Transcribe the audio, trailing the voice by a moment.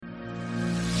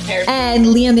hair. And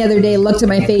Liam the other day looked at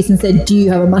my face and said, "Do you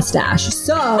have a mustache?"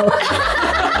 So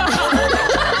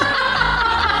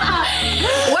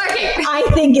Working. I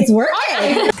think it's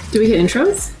working. Do we hit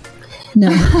intros? No.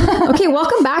 Okay,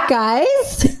 welcome back,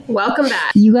 guys. Welcome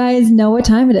back. You guys know what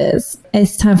time it is.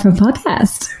 It's time for a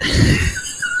podcast.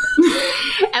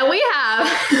 And we have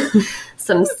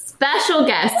some special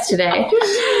guests today.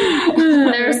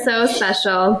 They're so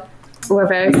special. We're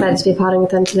very excited to be potting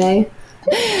with them today.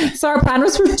 So our plan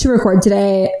was to record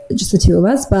today, just the two of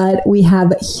us, but we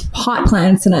have hot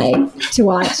plans tonight to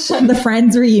watch the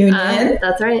Friends reunion.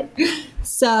 That's right.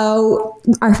 So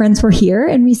our friends were here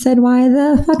and we said, why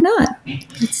the fuck not?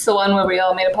 It's the one where we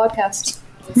all made a podcast.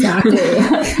 Exactly.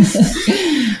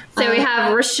 So we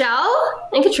have Rochelle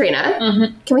and Katrina.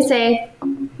 Mm-hmm. Can we say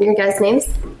your guys' names?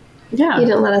 Yeah. You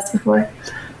didn't let us before.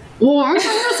 Well, we're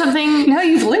talking about something. Now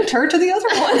you've linked her to the other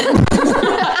one.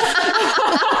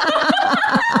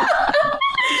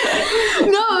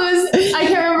 No, I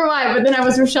can't remember why, but then I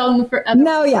was Rochelle in the first.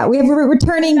 No, yeah, we have a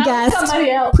returning guest.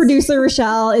 Somebody else. Producer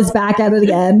Rochelle is back at it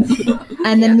again.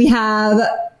 And then we have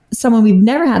someone we've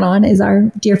never had on is our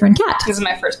dear friend Kat. This is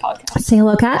my first podcast. Say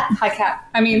hello, Kat. Hi, Kat.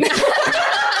 I mean, I'm not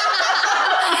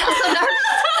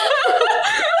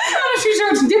too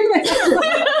sure what to do with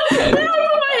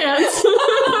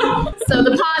So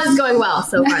the pod is going well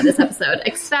so far this episode.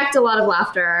 Expect a lot of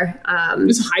laughter.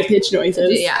 Just high-pitched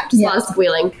noises. Yeah, just a lot of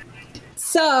squealing.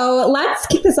 So let's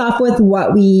kick this off with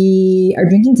what we are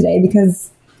drinking today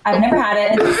because I've never had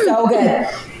it. It's so good.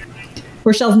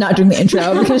 Rochelle's not doing the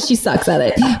intro because she sucks at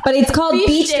it. But it's called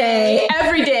Beach Day.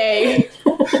 Every day.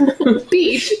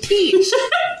 Beach.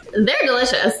 They're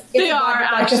delicious. They are,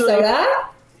 Vodka actually. soda.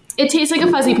 It tastes like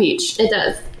a fuzzy peach, It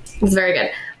does. It's very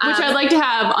good. which I'd like to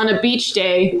have on a beach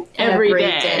day every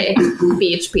day.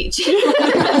 Beach peach.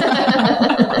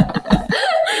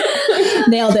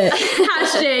 Nailed it.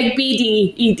 Hashtag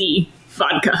BDED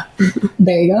vodka.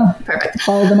 There you go. Perfect.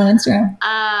 Follow them on Instagram.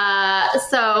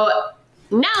 So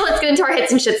now let's get into our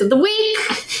hits and shits of the week.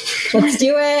 Let's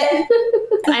do it.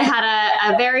 I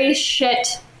had a very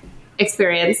shit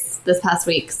experience this past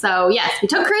week. So yes, we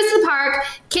took Cruz to the park.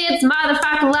 Kids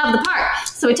motherfucking love the park.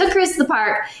 So we took Cruz to the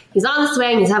park. He's on the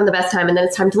swing. He's having the best time. And then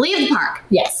it's time to leave the park.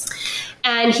 Yes.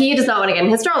 And he does not want to get in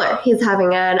his stroller. He's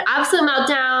having an absolute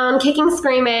meltdown, kicking,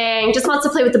 screaming, just wants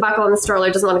to play with the buckle in the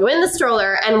stroller, doesn't want to go in the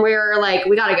stroller. And we're like,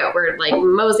 we gotta go. We're like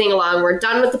moseying along. We're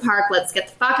done with the park. Let's get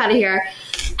the fuck out of here.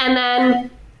 And then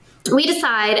we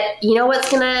decide, you know what's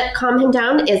gonna calm him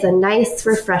down is a nice,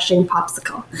 refreshing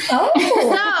popsicle.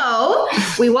 Oh.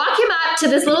 So we walk him up to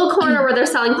this little corner where they're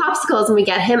selling popsicles, and we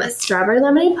get him a strawberry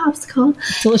lemonade popsicle.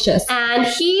 Delicious. And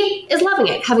he is loving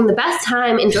it, having the best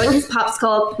time, enjoying his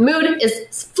popsicle. Mood is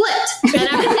flipped, and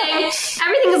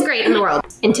everything is great in the world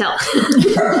until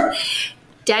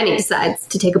Danny decides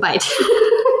to take a bite.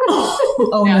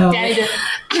 Oh no. Danny,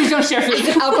 please don't share food.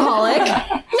 Alcoholic.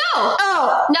 No.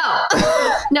 Oh.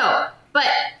 No. But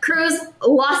Cruz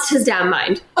lost his damn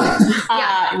mind.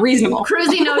 Yeah. Reasonable.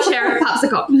 Cruzy no share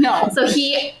popsicle. No. So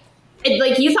you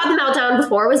thought the meltdown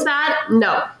before was bad?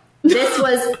 No. This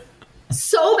was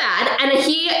so bad. And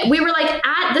we were like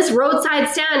at this roadside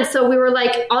stand. So we were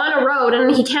like on a road, and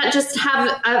he can't just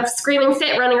have a screaming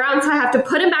fit running around. So I have to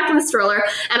put him back in the stroller,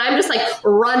 and I'm just like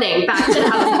running back to the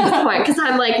house at this point. Cause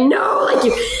I'm like, no, like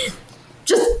you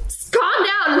just calm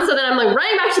down. And so then I'm like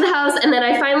running back to the house, and then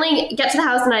I finally get to the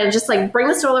house, and I just like bring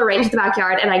the stroller right into the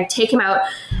backyard, and I take him out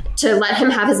to let him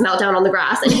have his meltdown on the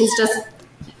grass. And he's just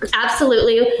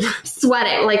absolutely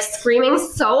sweating, like screaming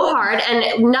so hard,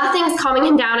 and nothing's calming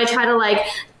him down. I try to like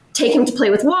take him to play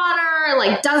with water,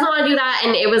 like doesn't want to do that,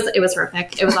 and it was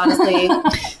horrific. It was honestly.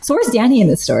 So where's Danny in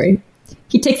this story?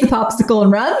 He takes the popsicle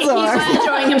and runs, or He's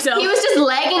enjoying himself. He was just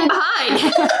lagging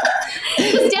behind.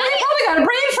 Danny probably got a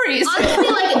brain freeze. Honestly,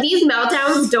 like these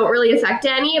meltdowns don't really affect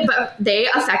Danny, but they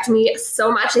affect me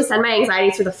so much. They send my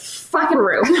anxiety through the fucking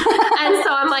roof. And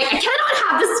so I'm like, I cannot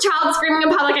have this child screaming in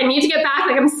public. I need to get back.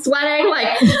 Like I'm sweating.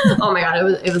 Like, oh my God,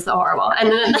 it was so horrible. And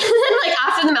then like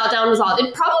after the meltdown was all,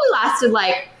 it probably lasted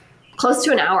like close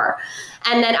to an hour.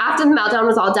 And then after the meltdown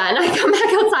was all done, I come back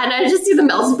outside and I just see the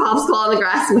melted popsicle on the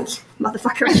grass. I'm like,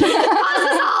 motherfucker, pause this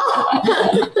all.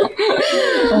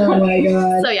 oh my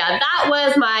God. So yeah, that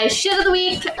was my shit of the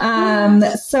week.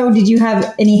 So did you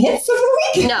have any hits of the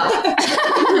week? No.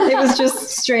 It was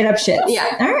just straight up shit.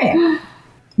 Yeah. All right.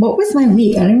 What was my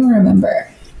week? I don't even remember.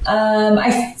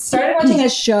 I started watching a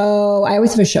show. I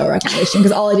always have a show recommendation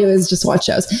because all I do is just watch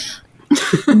shows.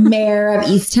 Mayor of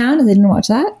Easttown. I didn't watch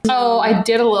that. Oh, I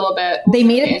did a little bit. They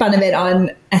made fun of it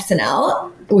on SNL,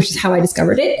 which is how I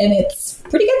discovered it, and it's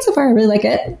pretty good so far. I really like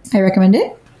it. I recommend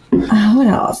it. What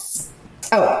else?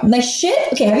 Oh, my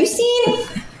shit. Okay, have you seen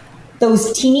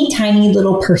those teeny tiny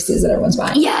little purses that everyone's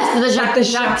buying? Yes, the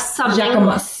Jacques something.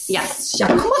 Jacquemus. Yes.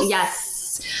 Jacquemus?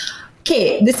 Yes.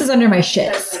 Okay, this is under my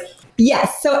shits.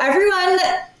 Yes, so everyone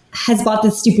has bought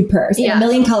this stupid purse in Yeah. a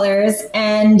million colors,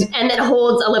 and And it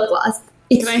holds a lip gloss.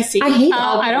 it's, Can I see? I hate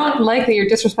I don't like that you're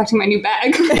disrespecting my new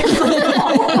bag.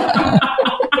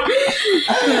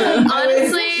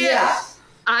 Honestly, yeah.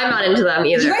 I'm not into them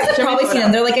either. You guys have Show me probably the seen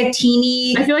them. They're like a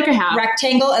teeny I feel like I have.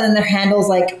 rectangle, and then their handle's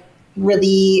like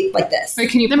really like this. Wait,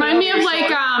 can you They put remind me over of your like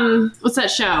shoulder? what's that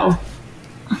show?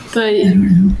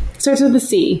 The starts with a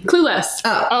C. Clueless.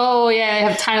 Oh yeah, they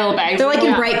have tiny little bags. They're like in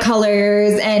Yeah. bright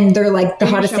colors, and they're like the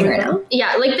hottest show thing me right now.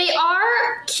 Yeah, like they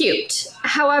are cute.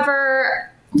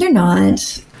 However, They're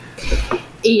not.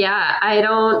 yeah, I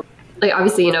don't like.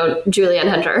 Obviously, you know Julia and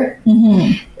Hunter.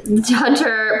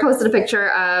 Hunter posted a picture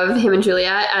of him and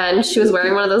Julia, and she was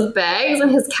wearing one of those bags,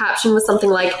 and his caption was something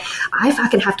like, "I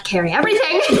fucking have to carry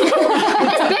everything.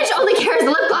 This bitch only carries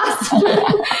lip gloss."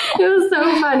 It was so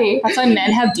funny. That's why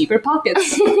men have deeper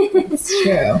pockets. It's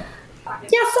true. Yeah,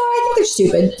 so I think they're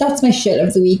stupid. That's my shit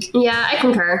of the week. Yeah, I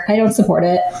concur. I don't support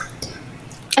it.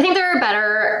 I think there are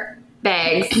better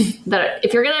bags that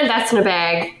if you're gonna invest in a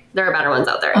bag, there are better ones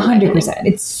out there. 100%.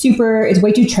 It's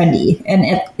way too trendy, and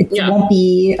it Yeah. won't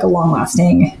be a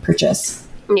long-lasting purchase.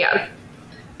 Yeah.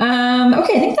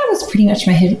 Okay, I think that was pretty much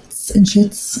my hits and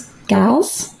shits,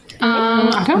 gals.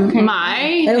 I don't.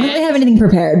 I don't think I have anything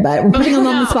prepared, but we're putting them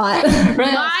on the spot.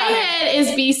 My hit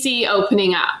is BC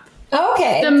opening up.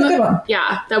 Okay, that's a good one.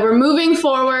 Yeah, that we're moving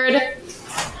forward.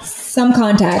 Some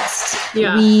context.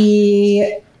 Yeah.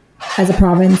 We, as a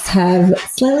province, have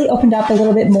slightly opened up a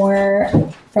little bit more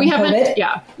from We have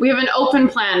COVID. we have an open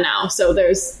plan now, so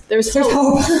there's There's hope.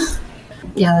 hope.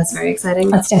 Yeah, that's very exciting.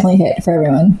 That's definitely a hit for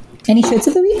everyone. Any shits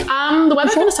of the week The weather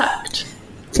kind of sucked.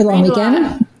 for the long Rained a lot.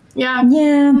 weekend? Yeah,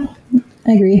 Yeah,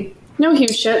 I agree. no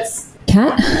huge shits.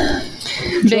 Cat?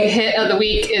 Big hit of the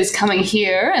week is coming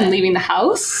here and leaving the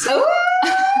house.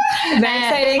 Very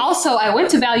exciting. Also, I went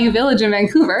to Value Village in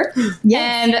Vancouver,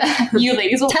 Yes. and you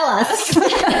ladies will Tell us.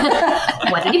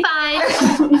 What did you find?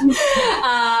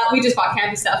 we just bought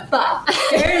campy stuff, but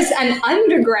there's an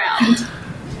underground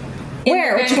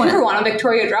Where? Which Vancouver one? on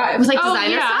Victoria Drive. It was like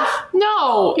designer stuff?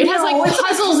 No, it has No, like it's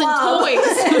puzzles and love. toys.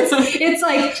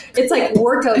 it's like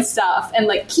workout stuff and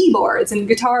like keyboards and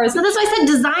guitars. So that's why I said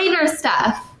designer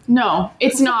stuff. No,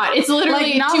 it's not. It's literally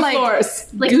Like, not two like- floors.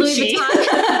 Like Gucci. Louis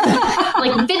Vuitton.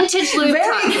 Like vintage Louis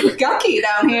Vuitton. Very gucky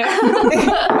down here.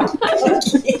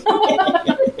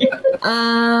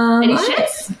 Any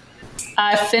shits?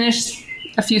 I finished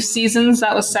a few seasons.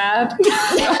 That was sad.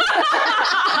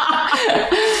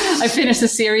 I finished the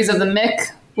series of The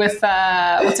Mick with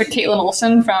Caitlin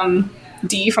Olsen from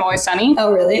Always Sunny.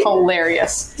 Oh, really?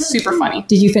 Hilarious. Super funny.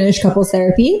 Did you finish couples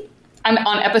therapy? I'm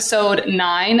on episode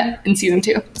 9 in season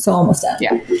 2. So almost done.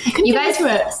 Yeah. You guys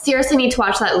seriously need to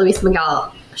watch that Luis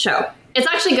Miguel show. It's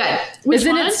actually good.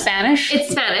 Isn't one? it Spanish? It's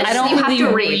Spanish. I don't so you have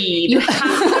to really read. read. You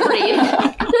have to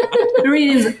read.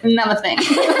 Read is another thing.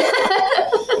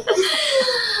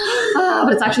 Oh,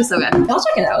 but it's actually so good. I'll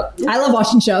check it out. I love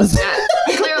watching shows. Yeah,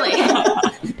 clearly.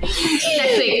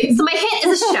 Next week. So my hit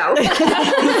is a show.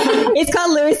 It's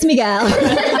called Luis Miguel.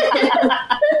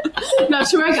 Not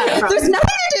sure where I got it from. There's nothing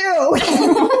to do.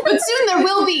 But soon there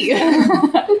will be.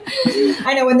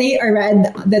 I know when I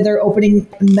read that they're opening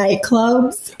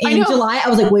nightclubs I in know. July, I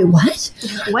was like, wait, what?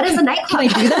 What is a Can nightclub? I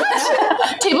do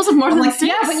that? Tables of more than Like, 6.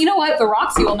 yeah, but you know what? The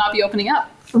Roxy will not be opening up.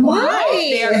 Why?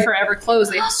 They are forever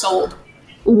closed. They've sold.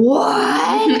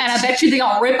 What? And I bet you they're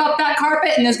going to rip up that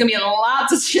carpet and there's going to be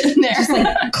lots of shit in there. Just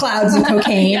like clouds of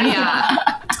cocaine. Yeah.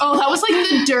 Oh, that was like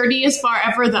the dirtiest bar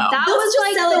ever, though. That Let's was just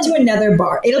like sell it to another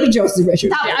bar. It'll be Joseph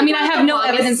Richards. that I mean, I was have the no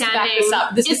longest evidence to back this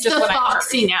up. This it's is just the what I heard.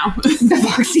 Foxy now. The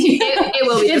Foxy. It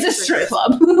will be It's a just strip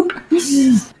club.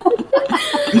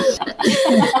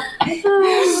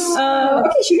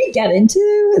 Okay, should we get into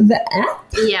the app?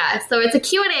 Yeah, so it's a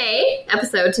Q&A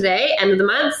episode today, end of the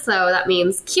month, so that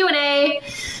means Q&A.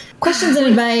 Questions and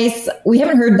advice. We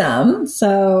haven't heard them,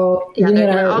 so Yeah, you they're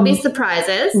know gonna our all be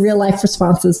surprises. real life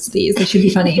responses to these. They should be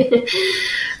funny.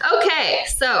 Okay,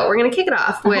 so we're gonna kick it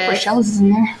off with Rochelle's is in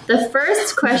there. the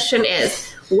first question is,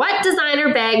 what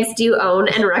designer bags do you own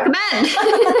and recommend?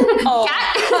 Oh.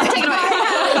 Kat, take it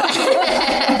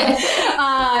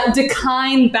away.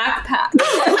 Decline backpack.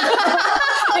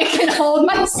 It can hold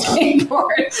my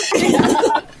skateboard.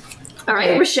 All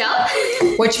right, Rochelle.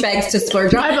 Which bags to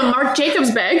splurge I on? have a Marc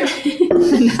Jacobs bag.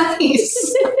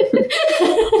 Nice.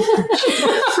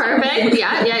 Perfect.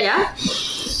 Yeah.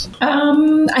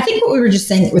 I think what we were just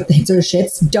saying with the hits or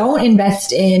shits, don't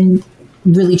invest in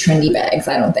really trendy bags,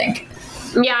 I don't think.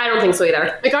 Yeah, I don't think so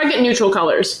either. I gotta get neutral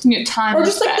colors. You know, timeless Or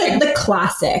just like bag. the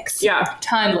classics. Yeah.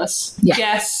 Timeless. Yeah.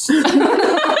 Yes.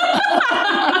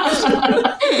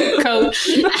 Coach.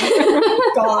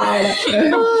 God.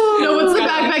 No, what's the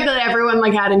backpack that everyone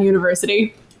like had in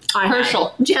university? I had.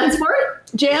 Herschel. Jansport?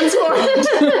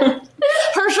 Jansport.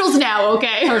 Herschel's now,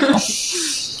 okay?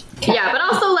 Yeah, but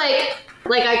also like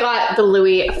I got the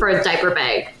Louis for a diaper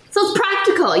bag. So it's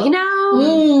practical, you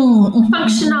know?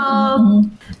 Functional.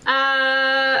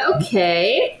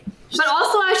 Okay. But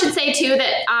also I should say too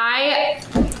that I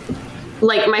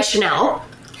like my Chanel.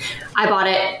 I bought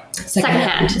it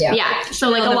secondhand. Yeah. So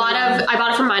like a lot of I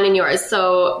bought it from Mine and Yours.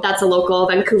 So that's a local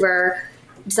Vancouver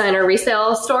designer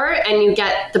resale store, and you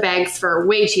get the bags for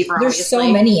way cheaper. There's obviously.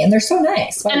 so many, and they're so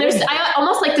nice. Why And wouldn't I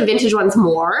almost like the vintage ones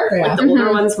more, Yeah. like the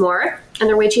older ones more, and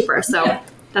they're way cheaper. So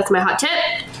that's my hot tip.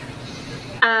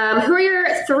 Who are your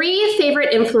 3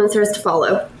 favorite influencers to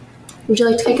follow? Would you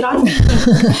like to kick it off?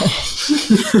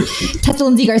 Tessa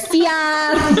Lindsay Garcia.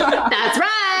 That's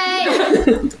right.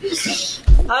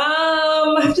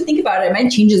 I have to think about it. Mine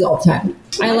changes all the time.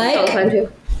 I All the like time too.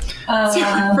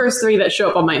 First 3 that show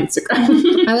up on my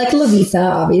Instagram. I like Lovisa,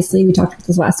 obviously. We talked about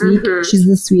this last week. She's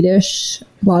the Swedish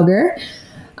blogger.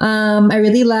 I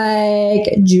really like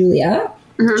Julia.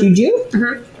 Juju.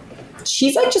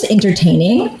 She's like just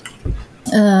entertaining.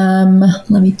 Let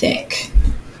me think.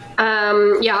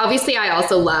 Yeah, obviously I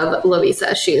also love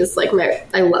Lovisa. She's like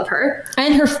I love her.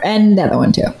 And and the other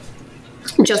one too.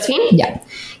 Josephine? Yeah.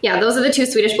 Yeah, those are the 2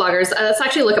 Swedish bloggers. Let's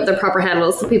actually look up their proper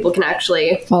handles so people can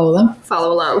actually Follow them.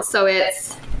 follow along. So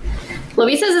it's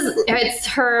Lovisa's it's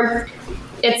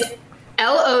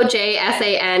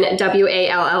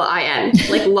LOJSANWALLIN,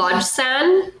 like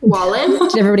Lodgesan Wallin.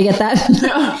 Did everybody get that?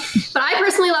 But I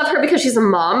personally love her because she's a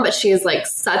mom, but she has like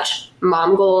such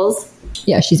mom goals.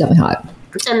 Yeah, she's definitely hot.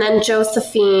 And then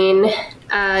Josephine,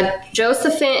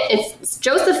 it's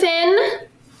Josephine,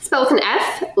 spelled with an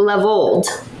F, Lavold.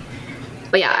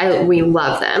 But yeah, we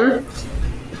love them.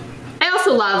 I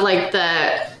also love like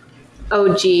the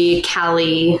OG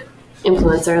Cali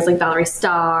influencers like Valerie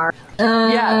Starr.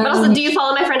 Yeah. But also, do you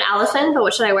follow my friend Allison? But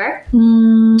what should I wear?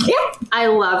 Yeah. I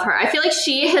love her. I feel like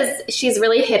she's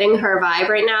really hitting her vibe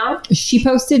right now. She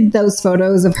posted those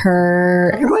photos of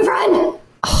her Her boyfriend.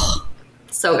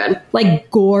 So good. like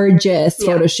gorgeous Yeah.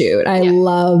 photo shoot. I Yeah.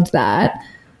 loved that.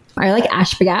 I like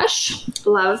Ash Bagash.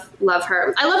 Love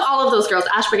her. I love all of those girls.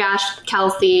 Ash Bagash,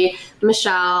 Kelsey,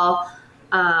 Michelle,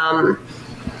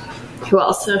 who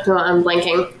else? Who I'm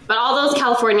blanking. But all those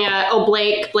California,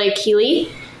 Blake Keeley.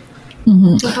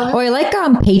 Oh, I like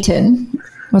Peyton.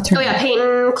 What's her Oh yeah,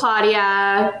 Peyton,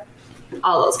 Claudia,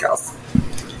 all those girls.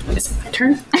 Is it my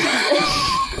turn?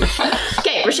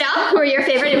 Okay, Rochelle, who are your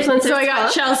favorite influencers? So I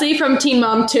got Chelsea from Teen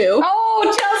Mom 2. Oh,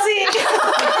 Chelsea.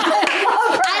 I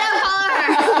don't follow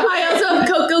her. I also have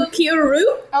Coco Kiuru,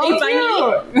 a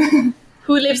bunny Cute.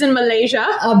 who lives in Malaysia.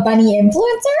 A bunny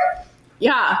influencer?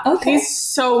 Yeah. Okay. He's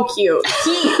so cute.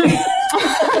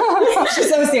 She's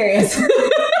so serious.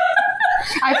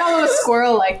 I follow a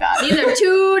squirrel like that. These are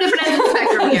 2 different ends of the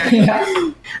spectrum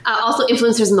here. Also,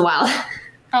 influencers in the wild.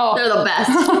 Oh, They're the best.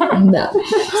 No,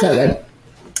 so good.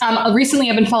 recently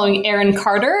I've been following Aaron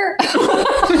Carter.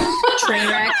 Train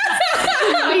wreck.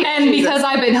 And because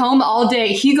I've been home all day,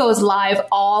 he goes live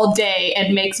all day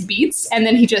and makes beats, and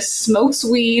then he just smokes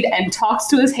weed and talks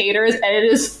to his haters, and it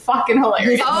is fucking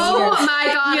hilarious. Oh my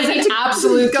god, He is I need an to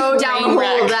absolute go down the train hole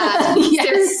wreck. of that. Yes.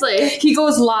 Seriously. He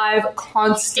goes live Is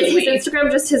constantly. his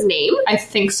Instagram just his name? I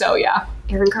think so, yeah.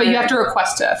 Aaron Carter. But you have to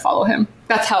request to follow him.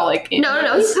 That's how, like... it No,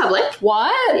 is. he's public.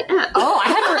 What? Yeah. Oh, I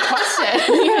had to request it.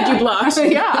 He had you blocked.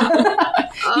 Yeah.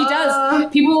 He does.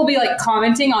 People will be like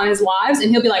commenting on his lives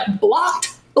and he'll be like, blocked.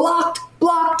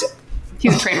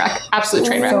 He's a train wreck. Absolute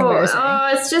train wreck. So embarrassing. Oh,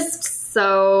 it's just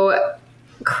so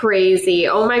crazy.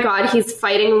 Oh my god, he's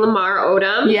fighting Lamar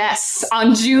Odom. Yes,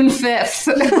 on June 5th.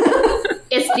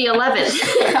 It's the 11th.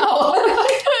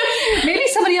 Maybe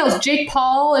somebody else. Jake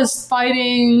Paul is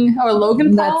fighting, or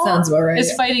Logan That Paul sounds about right, is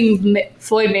yeah. fighting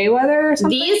Floyd Mayweather or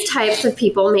something. These types of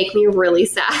people make me really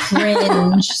sad.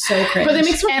 Cringe. So cringe. But they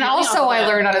make And also, I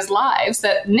learned on his lives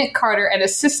that Nick Carter and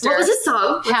his sister What was his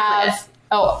song? Let's play it. have.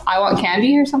 Oh, I Want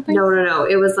Candy or something? No.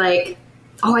 It was like,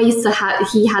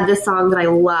 he had this song that I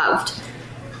loved.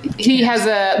 He has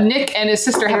Nick and his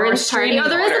sister have a Aaron's Party. restraining Oh,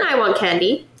 there is order. an I Want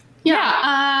Candy. Yeah.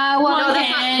 I want No, that's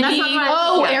not candy. what I-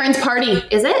 Oh, Yeah. Aaron's Party.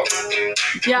 Is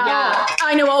it? Yeah.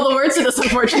 I know all the words to this,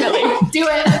 unfortunately. Do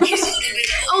it.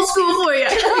 Old school for you.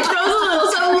 It goes a little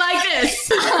something like this.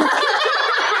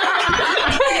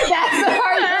 That's the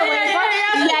part.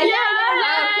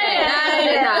 Okay,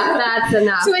 that's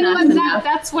enough. So anyone that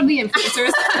That's one of the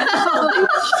influencers.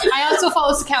 I also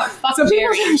follow this account, Fuck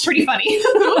Jerry. It's pretty funny.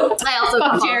 I also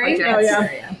Fuck follow Jerry. Jerry. Oh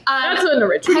yeah, that's an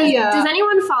original. Does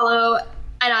anyone follow?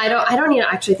 And I don't even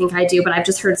actually think I do, but I've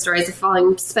just heard stories of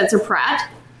following Spencer Pratt.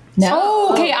 No.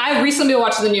 Oh, okay. I recently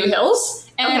watched The New Hills,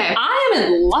 and Okay. I am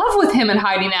in love with him and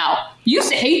Heidi now. Used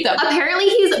to hate them. Apparently,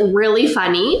 he's really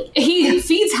funny. He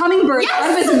feeds hummingbirds Yes!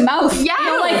 out of his mouth. Yes!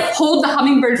 He'll like hold the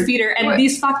hummingbird feeder, and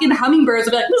these fucking hummingbirds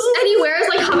will be like, And he wears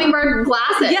like hummingbird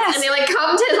glasses. Yes. And they like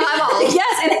come to his eyeballs.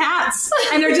 yes, and hats,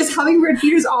 and they're just hummingbird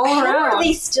feeders all How around. are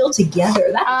they still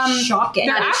together? That's shocking.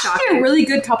 They're That is actually shocking. a really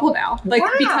good couple now, like Wow.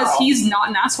 because he's not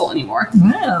an asshole anymore.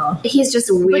 Wow. He's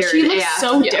just weird. But she looks yeah.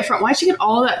 so different. Why'd she get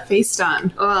all that face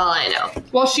done? Well, I know.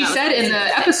 Well, she said in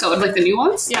the episode, like the new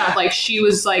ones, that, like she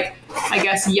was like, I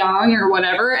guess young or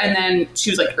whatever, and then she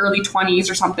was like early 20s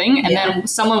or something, and then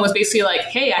someone was basically like,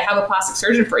 "Hey, I have a plastic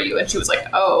surgeon for you," and she was like,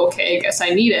 "Oh, okay, I guess I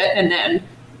need it," and then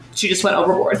she just went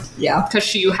overboard Yeah. because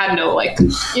she had no like,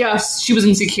 she was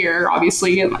insecure,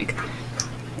 obviously, and like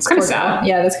it's kind of sad.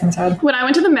 Yeah, that's kind of sad. When I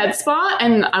went to the med spa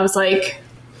and I was like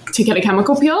to get a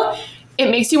chemical peel, it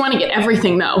makes you want to get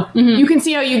everything though. You can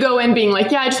see how you go in being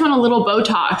like, yeah, I just want a little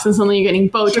Botox, and suddenly you're getting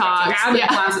Botox, Ab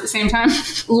implants at the same time.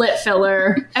 lip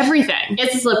filler, everything.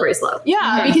 It's a slippery slope.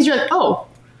 Yeah, because you're like, oh,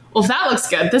 well, if that looks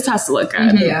good, this has to look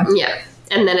good. Yeah. Yeah.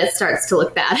 And then it starts to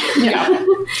look bad. Yeah.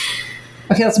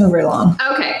 Okay, let's move right along.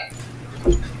 Okay.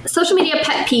 Social media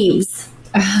pet peeves.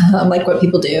 Like what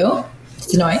people do.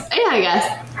 It's annoying. Yeah, I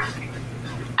guess.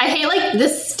 I hate like the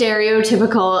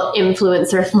stereotypical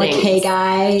influencer thing. Like, hey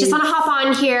guys. Just want to hop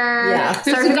on here. Yeah. Start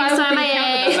There's a to guy be some with a big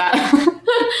camera does MIA. that.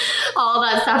 All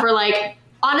that stuff. Or like,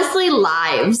 honestly,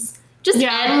 lives. Just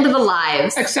end the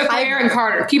lives. Except for Aaron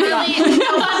Carter. Keep it up. Really,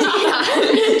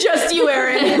 yeah. Just you,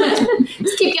 Erin.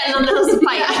 Just keep getting on those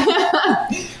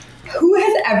fights. Who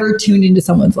has ever tuned into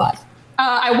someone's live?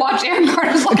 I watched Aaron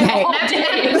Carter's live Okay. all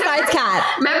day. Besides Kat.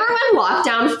 Remember when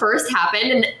lockdown first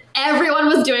happened and everyone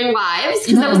was doing lives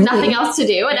because there was nothing else to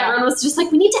do, and everyone was just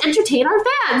like, we need to entertain our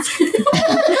fans.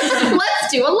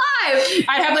 Let's do a live.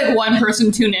 I'd have like one person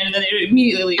tune in and then they would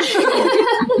immediately leave.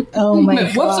 Oh my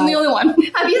But god. whoops, I'm the only one.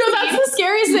 Have you seen That's the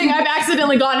scariest thing. I've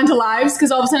accidentally gotten into lives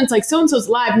because all of a sudden it's like so-and-so's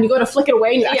live and you go to flick it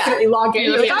away and you accidentally log in.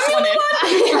 You're You're the like, first one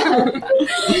in.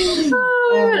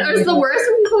 Or it's the worst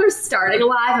when people are starting a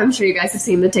live. I'm sure you guys have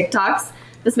seen the TikToks.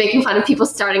 Just making fun of people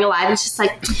starting a live. It's just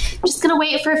like, I'm just gonna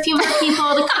wait for a few more people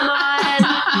to come on.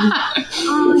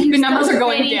 Oh, The numbers are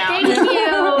going pretty. down. Thank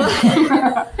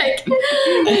you.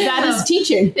 Like, that is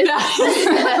teaching.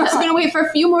 Just gonna wait for a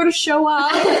few more to show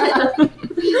up.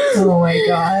 Oh my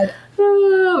god.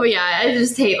 but yeah, I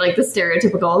just hate like the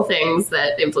stereotypical things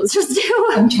that influencers do.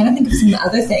 I'm trying to think of some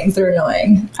other things that are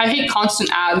annoying. I hate constant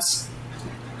ads.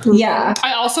 Yeah.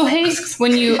 I also hate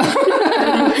when you. Besides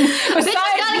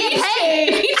gotta get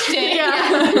paid. each day.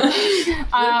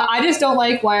 I just don't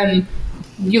like when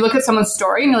you look at someone's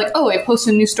story and you're like, oh, they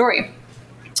posted a new story.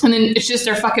 And then it's just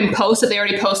their fucking post that they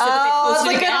already posted. That they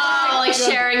posted again. Oh, like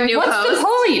sharing new What's posts. the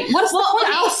point? What's the point?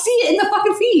 okay. I'll see it in the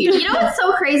fucking feed. You know what's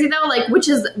so crazy though? Like, which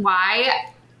is why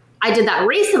I did that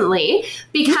recently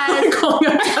because.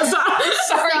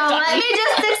 Sorry, So let me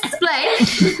just explain.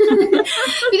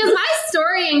 Because my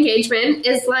story engagement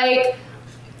is like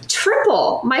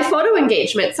triple my photo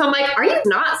engagement. So I'm like, are you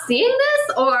not seeing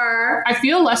this? Or I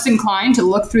feel less inclined to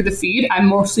look through the feed. I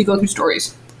mostly go through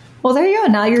stories. Well, there you go.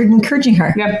 Now you're encouraging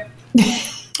her. Yeah.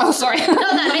 Oh, sorry. no,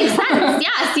 that makes sense.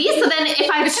 Yeah, see? So then if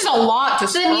I It's just a lot to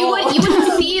then you scroll.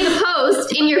 wouldn't see the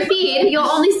post in your feed. You'll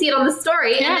only see it on the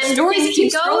story. Yeah, and then stories things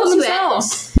keep go scrolling to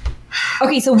themselves.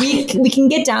 Okay, so we can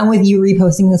get down with you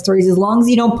reposting the stories as long as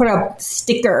you don't put a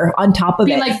sticker on top of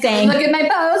Being it like, saying look at my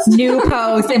post. new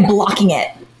post and blocking it.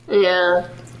 it. Yeah.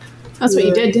 That's what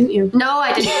you did, didn't you? No,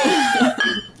 I didn't.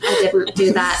 I didn't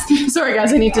do that. Sorry,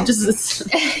 guys. I need to just.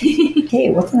 Okay,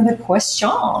 what's another question?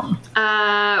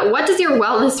 What does your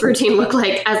wellness routine look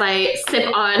like as I sip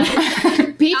on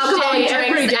Beach alcoholic day every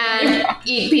drinks day. and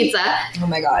eat pizza? Oh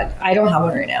my god, I don't have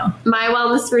one right now. My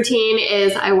wellness routine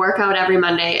is I work out every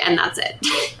Monday and that's it.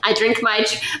 I take my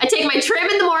trim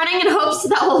in the morning in hopes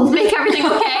that will make everything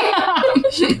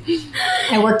okay.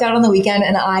 I worked out on the weekend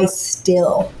and I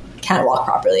still can't walk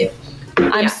properly.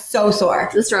 I'm Yeah. so sore.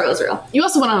 The struggle is real. You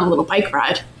also went on a little bike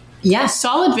ride. Yes,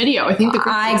 Solid video. I think the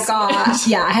group I was- got.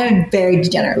 Yeah, I had a very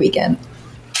degenerate weekend.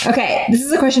 Okay, this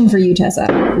is a question for you,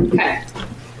 Tessa. Okay.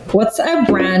 What's a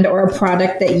brand or a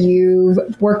product that you've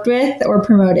worked with or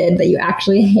promoted that you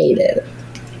actually hated?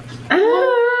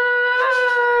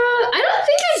 I don't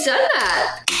think I've done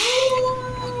that.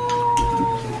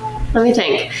 Let me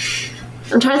think.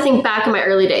 I'm trying to think back in my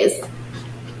early days.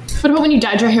 What about when you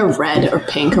dyed your hair red or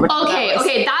pink or whatever? Okay, that was?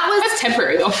 that was That's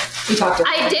temporary though. We talked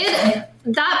about I did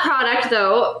that product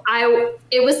though.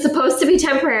 It was supposed to be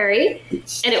temporary,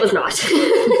 and it was not. So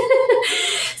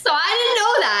I didn't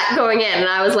know that going in, and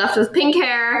I was left with pink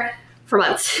hair for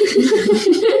months.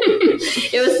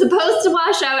 It was supposed to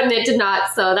wash out, and it did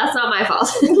not. So that's not my fault.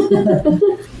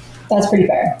 That's pretty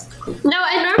fair. No,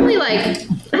 I normally I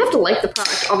have to like the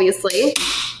product, obviously.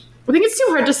 I think it's too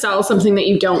hard to sell something that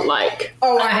you don't like.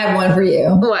 Oh, I have one for you.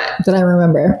 What? That I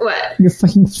remember. What? Your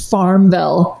fucking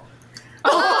Farmville.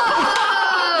 Oh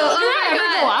my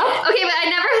God. Okay, but I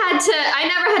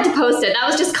never had to post it. That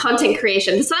was just content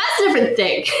creation. So that's a different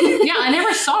thing. Yeah, I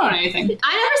never saw it on anything. I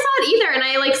never saw it either, and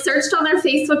I searched on their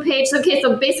Facebook page. Okay,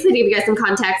 so basically to give you guys some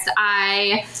context,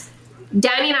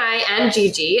 Danny and I and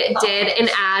Gigi did an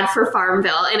ad for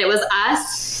Farmville, and it was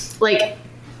us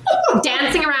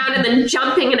dancing around and then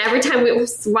jumping, and every time we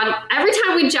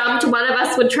jumped, one of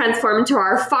us would transform into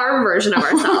our farm version of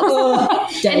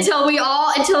ourselves. Until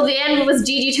the end was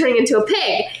Gigi turning into a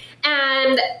pig.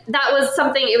 And that was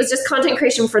something, it was just content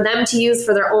creation for them to use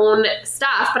for their own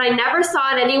stuff, but I never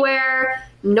saw it anywhere.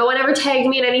 No one ever tagged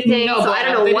me in anything, so I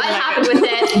don't know what happened with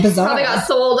it. Bizarre. Probably got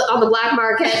sold on the black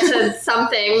market to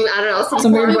something, I don't know,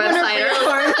 some porn website or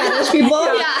farm fetish people.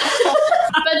 Yeah.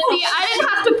 But see, I didn't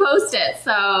have to post it,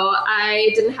 so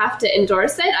I didn't have to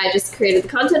endorse it. I just created the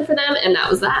content for them, and that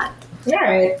was that. All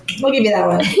right, we'll give you that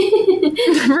one.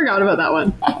 I forgot about that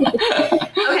one.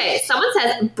 Okay, someone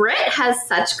says, Britt has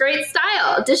such great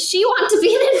style. Does she want to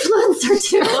be an influencer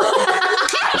too?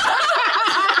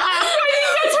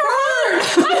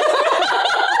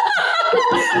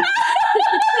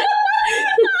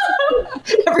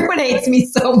 Everyone hates me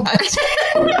so much.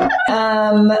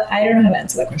 I don't know how to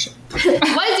answer that question.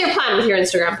 What is your plan with your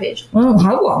Instagram page? Oh,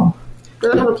 how long? You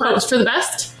don't have a plan. Post for the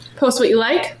best. Post what you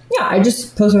like. Yeah, I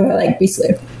just post what I like,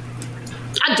 basically.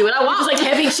 I do what I want. Just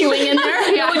heavy chewing in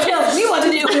there. Yeah. We want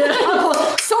to do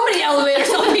So many elevator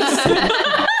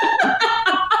selfies.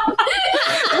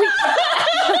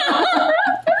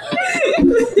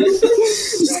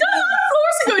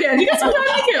 Floors to go down. You got some time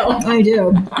to kill. I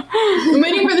do. I'm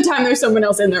waiting for the time there's someone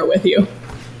else in there with you.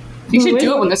 You should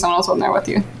do it when there's someone else in there with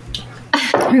you.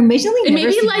 I'm basically And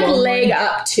maybe leg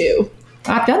up too.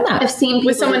 I've done that. I've seen people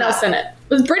With someone do else that. in it.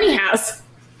 With Brittany has.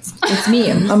 It's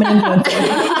me. I'm an influencer.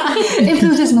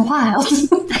 Influencers in the wild.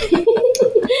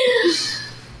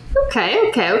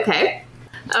 Okay.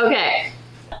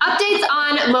 Updates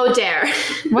on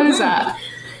Modere. What is that?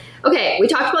 Okay, we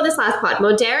talked about this last pod.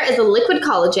 Modere is a liquid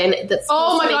collagen that's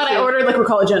Oh my god, I ordered liquid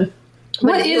collagen.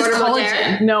 What What is order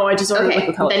collagen? Modere? No, I just ordered Okay,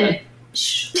 liquid collagen. then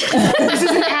shh. This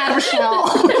is an ad, Rochelle.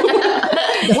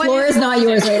 The floor is not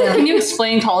yours right now. Can you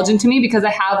explain collagen to me? Because I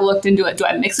have looked into it. Do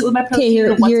I mix it with my protein? Okay,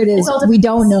 here it is. We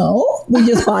don't know. We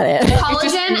just bought it.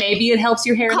 Collagen. Maybe it helps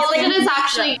your hair. and Collagen skin? is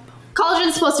actually collagen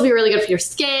is supposed to be really good for your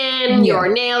skin, your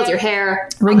nails, your hair,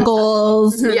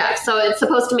 Wrinkles. Yeah, so it's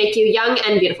supposed to make you young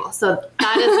and beautiful. So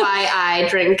that is why I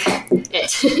drink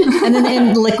it. And then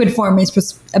in liquid form, it's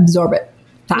supposed to absorb it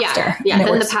faster. Yeah, And it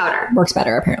than the works- powder. Works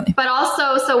better, apparently. But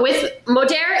also, so with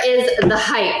Modere is the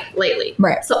hype lately.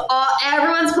 Right. So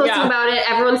everyone's posting Yeah. about it.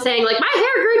 Everyone's saying like, my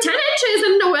hair grew 10 inches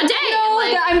in a day. No, And,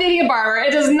 like, I'm dating a barber.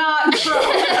 It does not grow.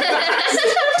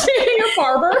 Dating a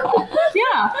barber?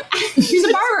 Yeah, she's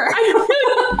a barber.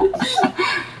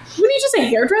 What are you, just a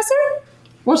hairdresser?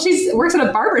 Well, she works at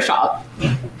a barber shop.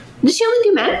 does she only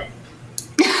do men?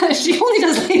 She only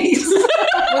does ladies.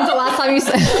 When's the last time you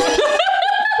said?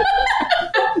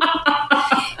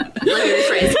 Let me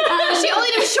rephrase. She only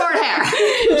does short hair.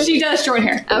 She does short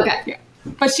hair. Okay. Yeah.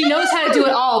 But she knows how to do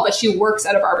it all, but she works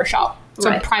at a barber shop. So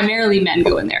Right. primarily men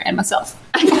go in there, and myself.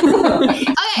 Okay.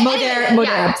 Modere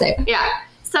yeah. website. Yeah.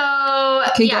 So,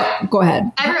 Okay, yeah. go ahead.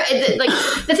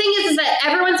 The thing is that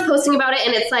everyone's posting about it,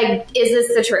 and it's like, is this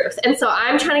the truth? And so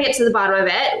I'm trying to get to the bottom of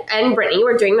it. And Brittany,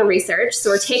 we're doing the research, so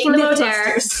we're taking the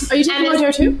Modere. Are you taking And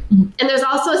Modere too? And there's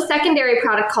also a secondary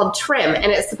product called Trim, and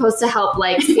it's supposed to help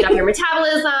speed up your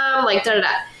metabolism,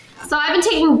 So I've been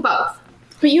taking both.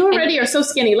 But you already are so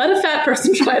skinny. Let a fat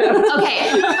person try it out.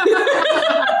 Okay.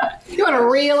 You want a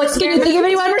real Can you experience? think of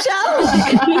anyone, Rochelle?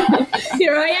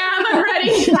 Here I am. I'm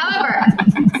ready. However,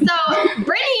 so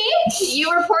Brittany,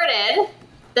 you reported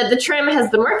that the Trim has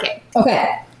been working.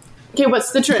 Okay, Okay,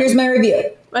 what's the trick? here's my review.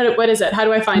 What is it? How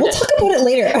do I find We'll it? talk about it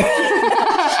later.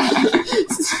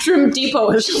 Trim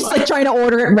Depot is She's like trying to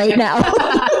order it right now.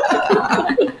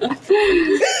 I'll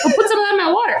put some of that in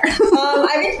my water.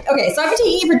 So I've been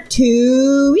taking it for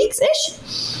 2 weeks-ish.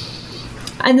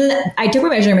 And then I took my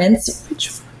measurements.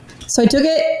 So I took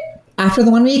it after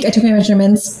the 1 week, I took my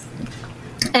measurements.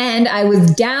 And I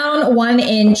was down 1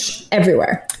 inch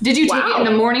everywhere. Did you take it in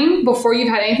the morning before you've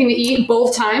had anything to eat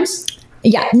both times?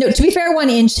 Yeah, no, to be fair, 1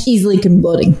 inch easily can be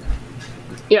bloating.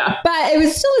 Yeah. But it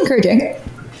was still encouraging.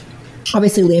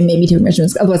 Obviously, Liam made me take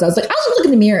measurements. Otherwise, I was like, I'll just look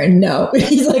in the mirror and no.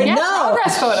 He's like, Yeah, no.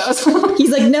 progress photos.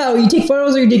 He's like, no, you take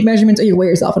photos or you take measurements or you weigh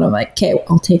yourself. And I'm like, okay,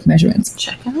 I'll take measurements.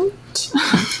 Check out.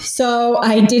 So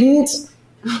I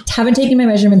haven't taken my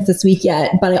measurements this week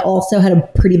yet, but I also had a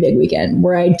pretty big weekend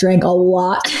where I drank a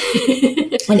lot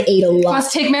and ate a lot.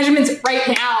 Let's take measurements right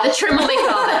now. The trim will make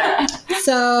it all better.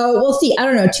 So we'll see. I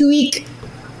don't know. 2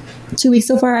 weeks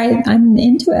so far. I'm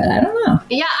into it. I don't know.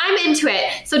 Yeah, I'm into it.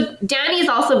 So Danny's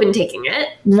also been taking it.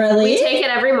 Really? We take it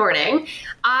every morning.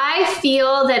 I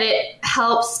feel that it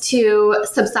helps to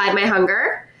subside my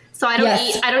hunger. So I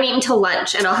don't eat until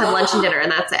lunch, and I'll have lunch and dinner,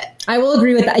 and that's it. I will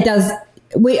agree with that. It does.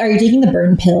 Wait, are you taking the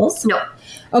burn pills? No.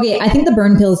 Okay, I think the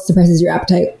burn pills suppresses your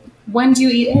appetite. When do you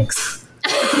eat eggs?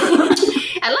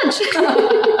 At lunch.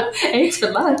 Eggs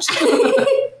for lunch.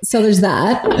 So there's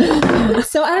that.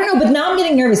 So I don't know, but now I'm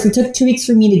getting nervous. It took 2 weeks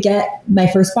for me to get my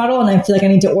first bottle, and I feel like I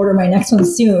need to order my next one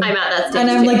soon. I'm at that stage. And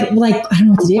I'm like I don't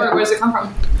know what to do. Where does it come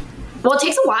from? Well, it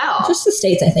takes a while. Just the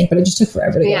States, I think, but it just took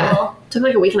forever to get. Yeah, took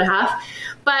like a week and a half.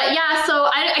 But yeah, so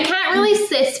I can't really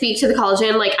speak to the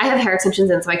collagen. Like, I have hair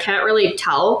extensions in, so I can't really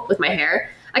tell with my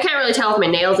hair. I can't really tell with my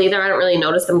nails either. I don't really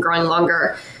notice them growing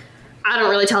longer. I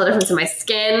don't really tell the difference in my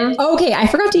skin. Okay, I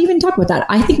forgot to even talk about that.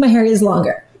 I think my hair is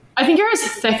longer. I think your hair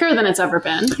is thicker than it's ever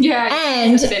been. Yeah.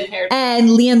 And thin hair.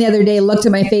 Liam the other day looked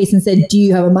at my face and said, "Do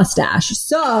you have a mustache?"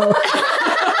 So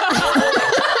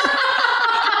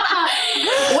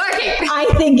Working. I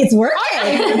think it's working.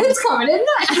 It's coming in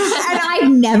nice. And I've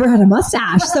never had a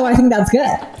mustache, so I think that's good.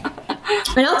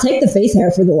 And I'll take the face hair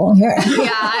for the long hair.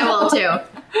 Yeah, I will too.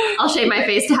 I'll shave my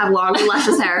face to have long,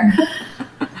 luscious hair.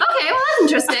 Okay, well, that's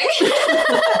interesting.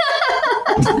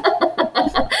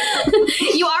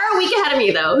 You are a week ahead of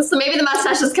me, though, so maybe the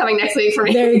mustache is coming next week for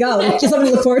me. There you go. Just something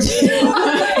to look forward to.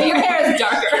 Your hair is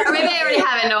darker. Or maybe I already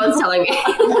have it, no one's telling me.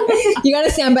 You got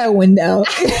to stand by a window.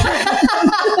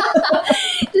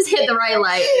 Just hit the right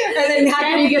light. And then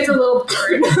Danny gets a little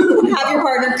bird. have your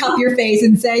partner cup your face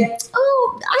and say,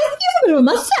 "Oh, I think you have a bit of a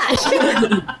mustache."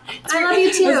 I love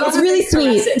you too. It's really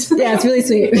sweet. Yeah, it's really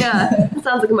sweet. Yeah,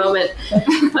 sounds like a moment.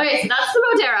 Okay, so that's the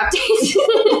Modera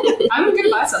update. I'm gonna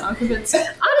buy some. I'm convinced.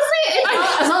 Honestly,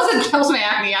 it's As long as it helps my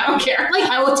acne, I don't care. like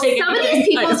I will take some of anything.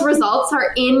 these people's results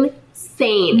are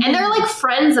insane, and they're like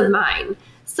friends of mine,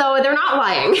 so they're not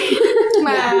lying.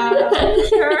 I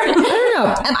don't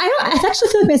know. I actually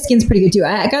feel like my skin's pretty good too.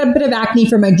 I got a bit of acne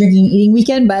from my drinking and eating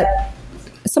weekend, but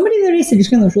somebody the other day said your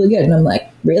skin looks really good, and I'm like,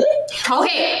 really?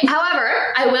 Okay,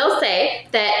 however, I will say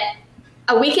that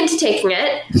a week into taking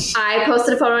it, I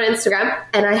posted a photo on Instagram,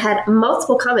 and I had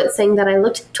multiple comments saying that I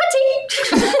looked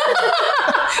 20.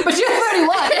 But you're 31.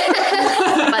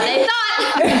 But they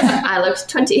thought I looked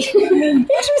 20.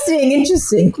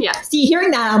 Interesting. Yeah. See,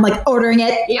 hearing that, I'm like ordering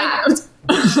it. Yeah.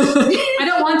 I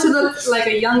don't want to look like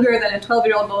a younger than a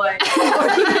 12-year-old boy.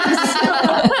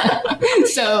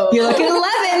 So You're looking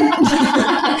 11.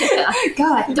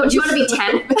 God, Don't you want to be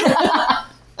 10?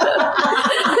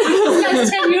 That's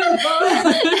 10-year-old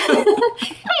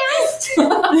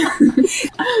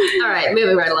All right,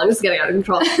 moving right along. This is getting out of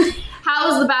control.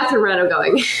 How's the bathroom reno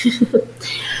going? Okay,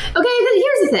 then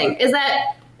here's the thing: is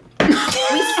that we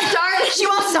start. She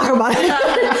wants to talk about it.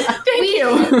 Thank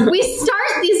you. We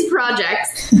start these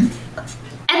projects,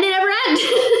 and they never end.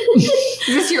 Is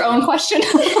this your own question?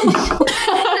 Danny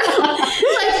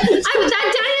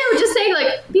and I were just saying,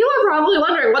 like, people are probably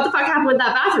wondering what the fuck happened with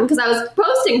that bathroom, because I was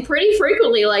posting pretty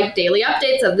frequently, like, daily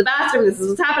updates of the bathroom. This is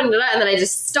what's happening, and then I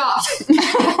just stopped because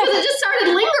it just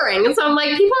started lingering. And so I'm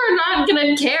like, people are not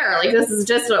gonna care. Like, this is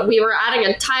just we were adding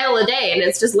a tile a day, and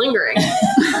it's just lingering.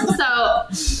 So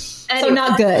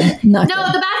not good. Not No,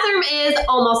 good. the bathroom is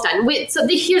almost done.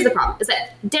 Here's the problem: is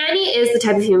that Danny is the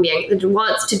type of human being that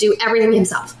wants to do everything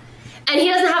himself, and he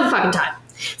doesn't have the fucking time.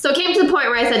 So it came to the point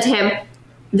where I said to him,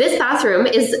 "This bathroom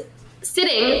is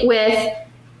sitting with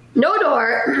no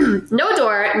door,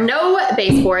 no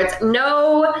baseboards,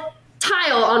 no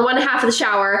tile on one half of the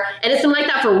shower, and it's been like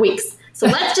that for weeks. So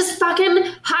let's just fucking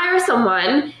hire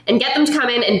someone and get them to come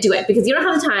in and do it, because you don't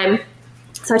have the time."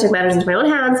 So I took matters into my own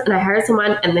hands, and I hired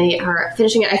someone, and they are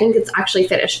finishing it. I think it's actually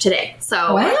finished today.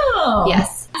 So Wow.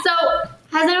 yes. So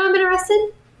has anyone been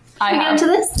arrested? I Should we get have. into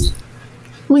this?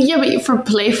 Well, yeah, but for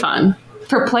play fun.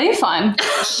 For play fun.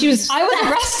 She was. I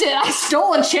was arrested. I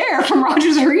stole a chair from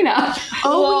Rogers Arena.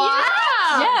 Oh,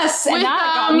 yeah. Yes, and With,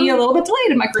 that got me a little bit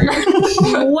delayed in my career.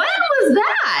 When was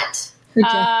that? Her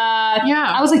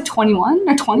Yeah. I was like 21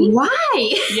 or 20.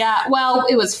 Why? Yeah, well,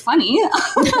 it was funny.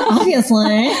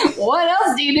 Obviously. What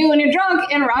else do you do when you're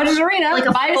drunk in Rogers Arena? Like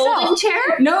a by folding yourself?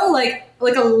 chair? No, like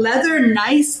a leather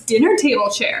nice dinner table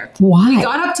chair. Why? We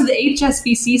got up to the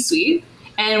HSBC suite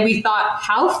and we thought,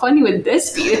 how funny would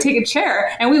this be to take a chair?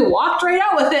 And we walked right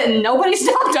out with it and nobody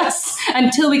stopped us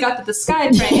until we got to the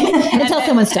SkyTrain. Until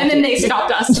someone stopped And then you. they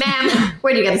stopped us. Ma'am,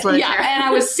 where'd you get this leather Yeah, chair? and I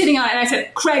was sitting on it and I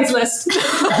said, Craigslist.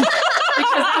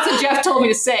 Because that's what Jeff told me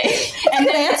to say. And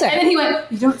good then, answer. And then he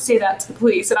went, you don't say that to the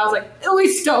police. And I was like, oh, we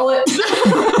stole it.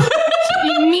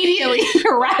 Immediately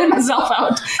ratted myself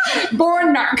out.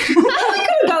 Born narc. You could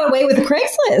have got away with a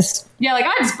Craigslist. Yeah, like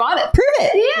I just bought it. Prove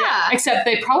it. Yeah. Except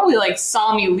they probably like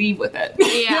saw me leave with it.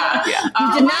 Yeah. Yeah.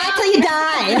 Deny till you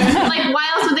die. Like, why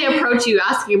else would they approach you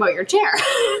asking about your chair?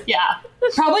 Yeah.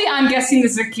 Probably, I'm guessing the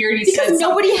security said Because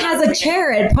nobody something. has a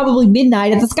chair at probably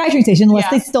midnight at the SkyTrain station unless Yeah.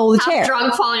 they stole the Half chair.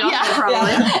 drunk, falling off Yeah, it,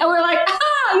 probably. yeah. And we're like,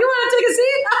 you want to take a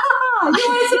seat? You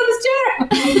want to sit on this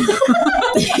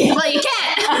chair? Well, you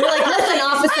can't. You're like, listen,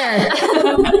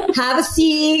 officer, have a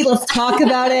seat. Let's talk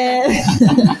about it.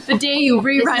 The day you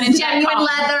rerun into that Genuine cop.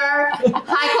 leather,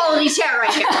 high quality chair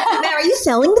right here. Man, are you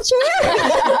selling the chair?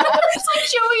 It's like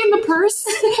Joey in the purse.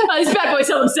 Oh, this bad boy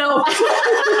sell himself.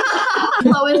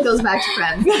 Always goes back to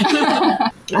friends.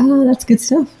 Oh, that's good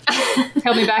stuff.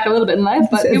 Held me back a little bit in life,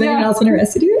 but Has here we anyone are. else been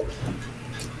arrested you?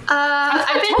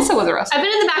 I've been Tessa was arrested. in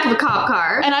the back of a cop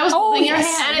car, And I was holding your and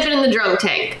hand. I've been in the drunk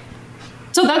tank.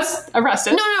 So that's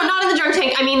arrested. No, not in the drunk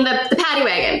tank. I mean the paddy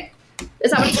wagon.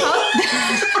 Is that what it's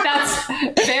called?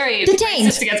 That's very Detained.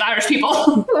 racist against Irish people.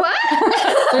 What?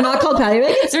 They're not called paddy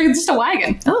wagons? They're just a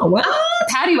wagon. Oh, wow.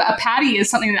 A paddy is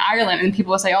something in Ireland, and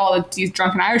people will say, "Oh, these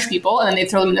drunken Irish people," and then they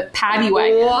throw them in the paddy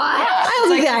wagon. What? I don't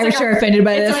think the Irish are offended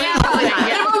by this. Yeah, probably not.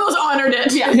 Yeah. Everyone was honored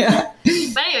it. Yeah. Yeah.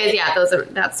 But anyways, yeah,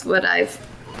 that's what I've.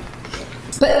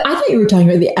 But I thought you were talking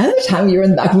about the other time you were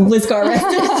in the back of a police car arrested.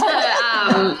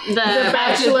 The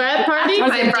Bachelorette party? Was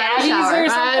My it bridal daddies shower. or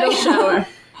Bridal something? shower.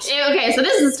 Okay, so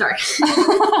this is the story.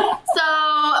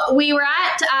 So we were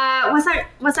at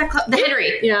what's that club? The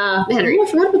Henry. Yeah. The Henry. Oh,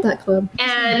 I forgot about that club.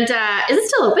 And is it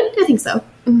still open? I think so.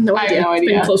 No I have idea. no It's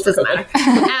idea. been closed for COVID.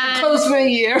 And Close for a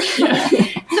year. so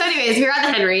anyways, we were at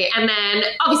the Henry, and then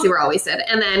obviously we're always wasted.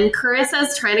 And then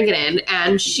Carissa's trying to get in,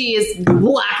 and she is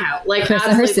blackout, like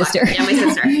Carissa, her absolutely sister. blackout. Yeah, my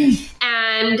sister.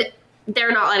 And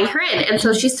they're not letting her in, and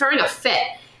so she's throwing a fit.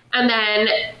 And then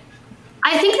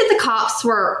I think that the cops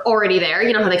were already there.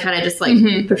 You know how they kind of just like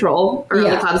patrol around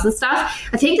Yeah. the clubs and stuff.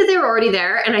 I think that they were already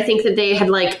there, and I think that they had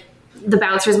like the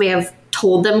bouncers may have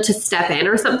told them to step in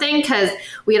or something because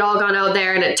we had all gone out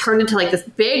there, and it turned into like this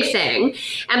big thing.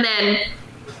 And then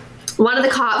one of the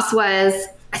cops was,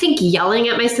 I think, yelling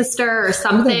at my sister or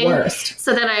something. worst.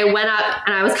 So then I went up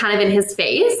and I was kind of in his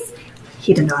face.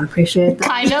 He did not appreciate that.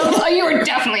 Kind of. Oh, you were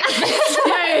definitely in his face.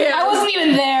 Yeah. I wasn't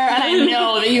even there, and I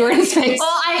know that you were in his face.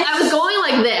 Well, I was going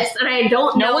like this, and I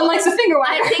don't know. No one likes a finger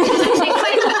I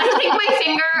wag. think my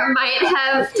finger might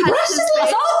have touched his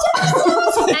face.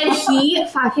 And he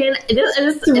fucking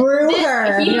Threw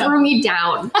her. He threw me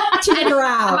down. to the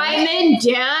ground. My And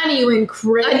Danny went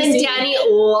crazy. and then Danny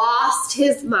lost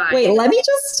his mind. Wait, let me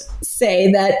just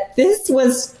say that this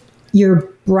was your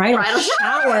bridal Bridal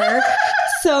shower.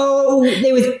 So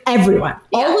there was everyone.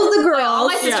 Yeah. All of the girls. All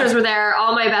my sisters were there.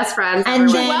 All my best friends. And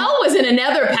everyone. then- Well was in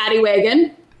another paddy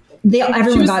wagon.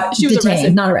 Everyone got she was detained,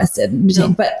 arrested. not arrested,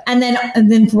 detained. But and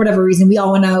then for whatever reason, we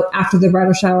all went out after the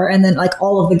bridal shower, and then like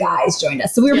all of the guys joined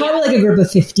us. So we were probably like a group of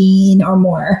 15 or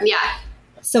more. Yeah.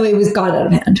 So it was got out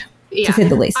of hand, Yeah. to say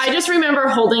the least. I just remember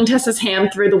holding Tessa's hand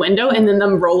through the window and then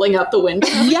them rolling up the window.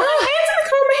 yeah, My hands in the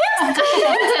car, my hands in the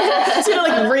car. So to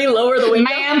like re-lower the window.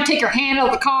 Ma'am, take your hand out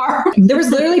of the car. there was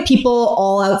literally people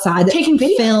all outside that Taking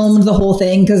videos. filmed the whole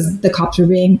thing because the cops were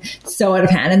being so out of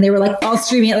hand, and they were like all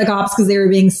screaming at the cops because they were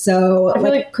being so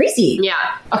like crazy. Yeah.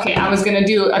 Okay, I was gonna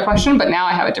do a question, but now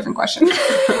I have a different question.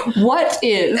 What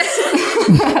is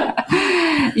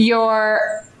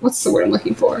your, what's the word I'm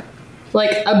looking for?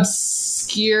 Like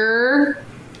obscure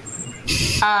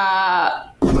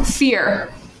fear.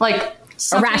 Like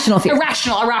something- Irrational fear.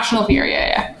 Irrational fear,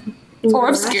 yeah. Or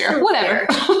obscure, whatever.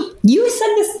 You said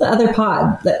this the other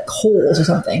pod, that holes or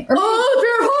something. Or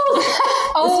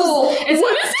Oh, it's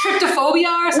what like is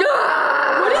tryptophobia or something.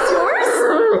 What is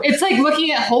yours? It's like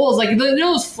looking at holes, like you know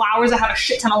those flowers that have a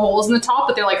shit ton of holes in the top,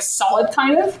 but they're like solid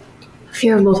kind of.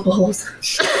 Fear of multiple holes.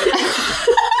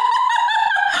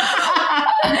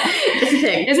 It's a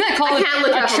thing. Isn't it called I can't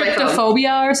look it a up on my phone.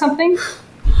 tryptophobia or something?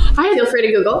 Feel free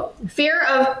to Google. Fear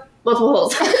of multiple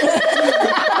holes.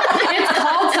 It's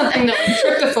called something something though.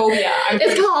 Tryptophobia.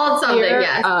 It's called something,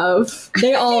 yes.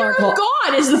 They all are called.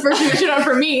 God is the first thing you should have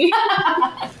for me.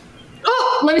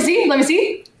 Oh, let me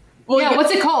see. Well, yeah,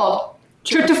 what's it called?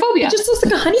 Tryptophobia. It just looks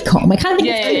like a honeycomb. I kind of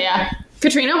yeah.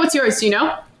 Katrina, what's yours? Do you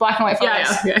know? Black and white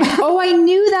photos. Yeah. Oh, I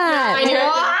knew that. I knew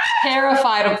it.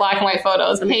 Terrified of black and white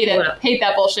photos. Hate it. Hate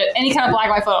that bullshit. Any kind of black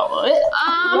and white photo.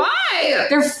 Why?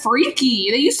 They're freaky.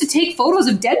 They used to take photos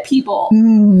of dead people.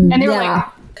 And they were like,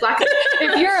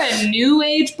 if you're a new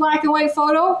age black and white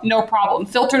photo, no problem.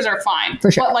 Filters are fine.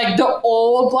 For sure. But like the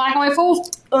old black and white photos,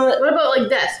 What about like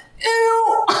this?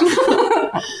 ew.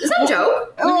 Is that a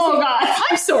joke? Oh god.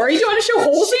 I'm sorry. Do you want to show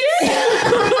holes in it?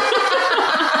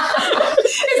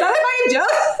 Is that a fucking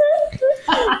joke?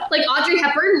 Like Audrey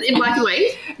Hepburn in black and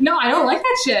white? No, I don't like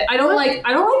that shit. I don't like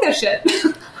that shit.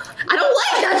 I don't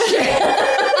like that shit.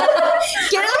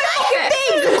 Get out of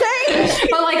things, okay?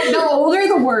 But like the older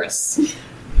the worse.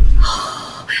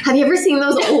 Have you ever seen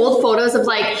those old photos of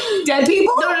like Dead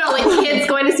people? No, like kids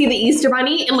going to see the Easter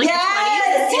Bunny in like the 20s?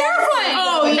 Yes! Terrifying.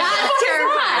 Oh, that's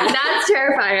terrifying. That's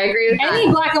terrifying. I agree with that. Any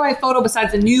black and white photo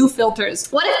besides the new filters.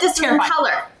 What if this was in Terrifying.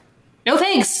 color? No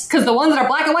thanks, because the ones that are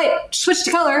black and white switch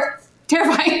to color.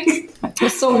 Terrifying.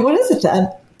 So what is it then?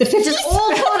 The 50s? Just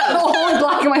old photos. Old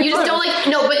black and white. You just photos. don't like,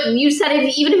 no, but you said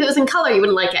even if it was in color, you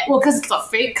wouldn't like it. Well, because it's a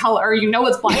fake color, you know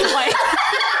it's black and white.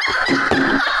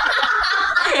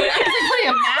 It's like putting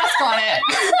a mask on it.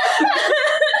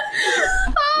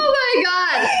 Oh my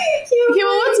god. Okay,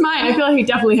 well, what's mine? I feel like I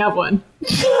definitely have one.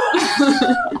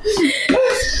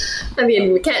 I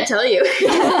mean, we can't tell you. You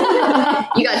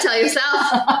gotta tell yourself.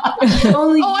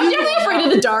 Only Oh, I'm definitely afraid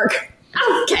of the dark.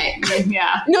 Okay.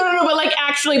 Yeah. No, but like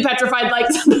actually petrified. Like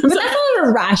sometimes. But that's not an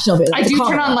irrational feeling. I It's do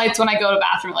common. turn on lights when I go to the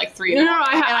bathroom at like 3 No, and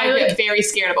I get very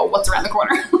scared about what's around the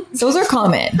corner. Those are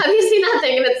common. Have you seen that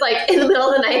thing and it's like in the middle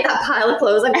of the night, that pile of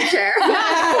clothes on your chair?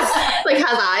 Like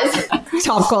has eyes.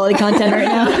 Top quality content right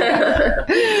now.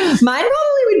 Mine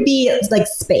probably would be like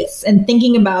space and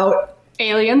thinking about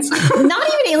Aliens. not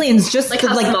even aliens, just Like the,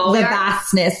 how small the we are?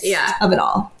 vastness Yeah. of it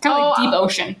all. Kind of like Oh, deep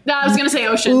ocean. No, I was gonna say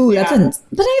ocean. Ooh, that's Yeah. but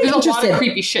I'm There's a lot interested. of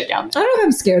creepy shit down there. I don't know if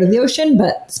I'm scared of the ocean,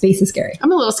 but space is scary.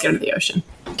 I'm a little scared of the ocean.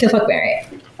 Kill, fuck, marry.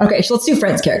 Okay, so let's do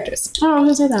Friends characters. Oh, I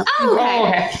was gonna say that. Oh,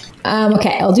 okay. Oh, okay.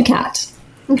 Okay, I'll do Cat.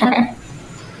 Okay.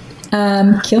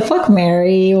 Kill, fuck,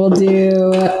 marry. We'll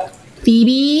do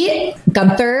Phoebe,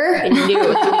 Gunther, I knew it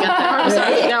was gonna get that. I'm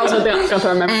sorry. That was what I got to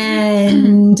remember.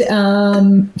 and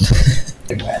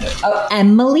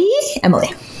Emily.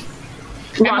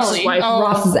 Ross's wife. Oh.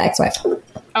 Ross's ex-wife. Oh,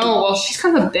 well, she's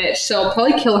kind of a bitch, so I'll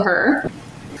probably kill her.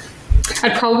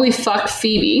 I'd probably fuck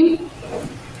Phoebe.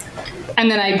 And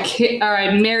then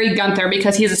I'd marry Gunther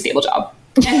because he has a stable job.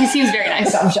 And he seems very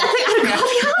nice. At a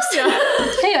coffee house?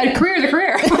 Hey, a career's a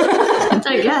career.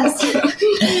 I guess.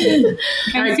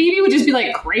 And Phoebe would just be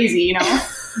like crazy, you know?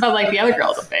 But like the other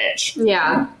girl's a bitch.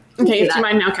 Yeah. Okay, See it's that.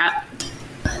 mine now, Kat.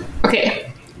 Okay.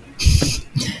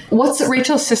 What's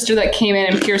Rachel's sister that came in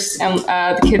and pierced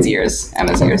the kid's ears,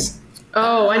 Emma's ears?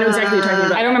 Oh, I know exactly what you're talking I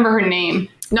about. don't remember her name.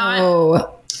 Not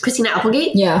Oh, Christina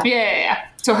Applegate? yeah. Yeah.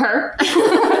 So her.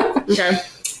 okay.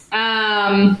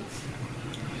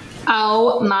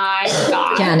 Oh my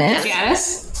god.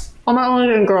 Janice. I'm not only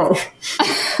doing girls.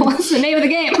 What's the name of the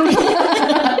game?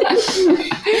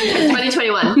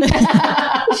 2021.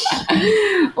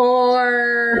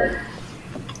 Or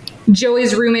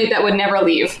Joey's roommate that would never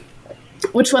leave.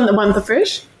 Which one? The one with the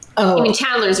fish? Oh, You mean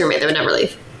Chandler's roommate that would never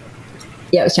leave?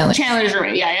 yeah, it was Chandler. Chandler's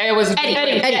roommate. Yeah, it was Eddie.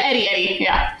 Eddie.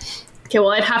 Yeah. Okay, well,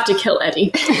 I'd have to kill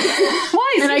Eddie.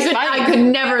 Why is And this I could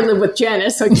never live with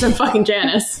Janice, so because I'm fucking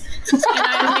Janice. And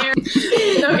I'm married.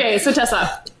 Okay, so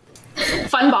Tessa.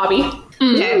 Fun Bobby.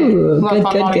 Okay. Ooh, Love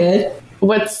Fun Bobby. good.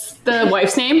 What's the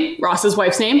wife's name? Ross's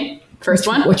wife's name? First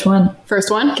one? Which one? First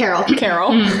one? Carol. Carol.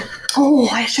 Oh,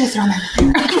 I should have thrown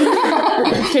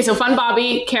that. Okay, so Fun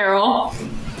Bobby, Carol,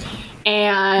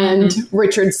 and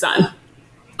Richard's son. That's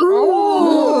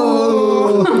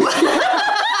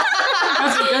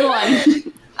a good one. This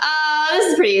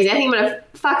is pretty easy. I think I'm gonna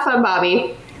fuck Fun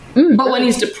Bobby But when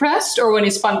he's depressed or when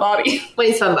he's Fun Bobby? when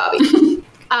he's Fun Bobby.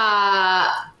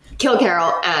 Kill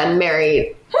Carol and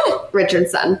marry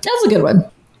Richard's son. That's a good one.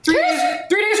 3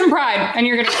 days from Pride, and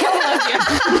you're gonna kill the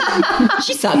lesbian.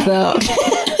 She sucked though.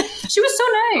 She was so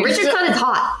nice. Richard's son is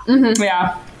hot.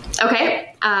 Yeah.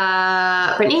 Okay.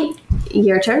 Brittany,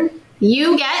 your turn.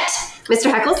 You get Mr.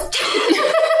 Heckles.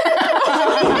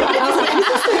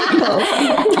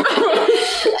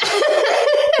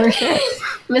 For sure.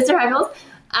 Mr. Heckles.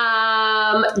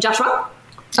 Joshua.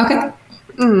 Okay.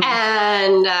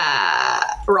 And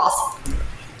Ross.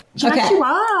 Okay.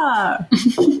 Wow.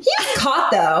 He was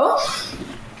caught though.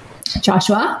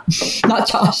 Joshua, not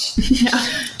Josh.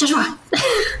 Joshua.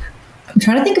 I'm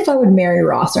trying to think if I would marry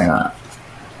Ross or not.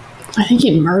 I think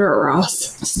he'd murder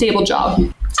Ross. Stable job.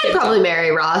 I'd probably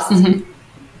marry Ross. I think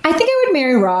I would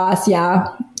marry Ross. Yeah,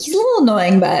 he's a little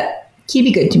annoying, but he'd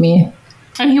be good to me.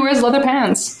 And he wears leather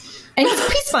pants. And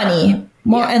he's funny,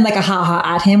 more in like a ha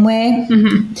at him way.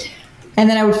 And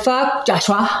then I would fuck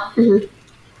Joshua.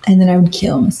 And then I would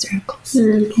kill Mr. Heckles.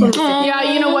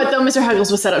 Yeah, you know what though? Mr.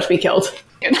 Heckles was set up to be killed.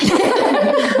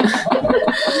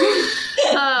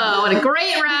 Oh, what a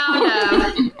great round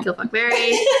of Kill Fuck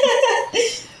Marry.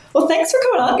 Well, thanks for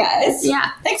coming on, guys. Yeah.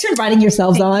 Thanks for inviting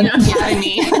yourselves on. Yeah,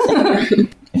 me.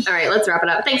 All right, let's wrap it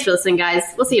up. Thanks for listening, guys.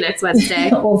 We'll see you next Wednesday.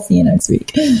 We'll see you next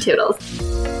week.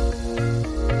 Toodles.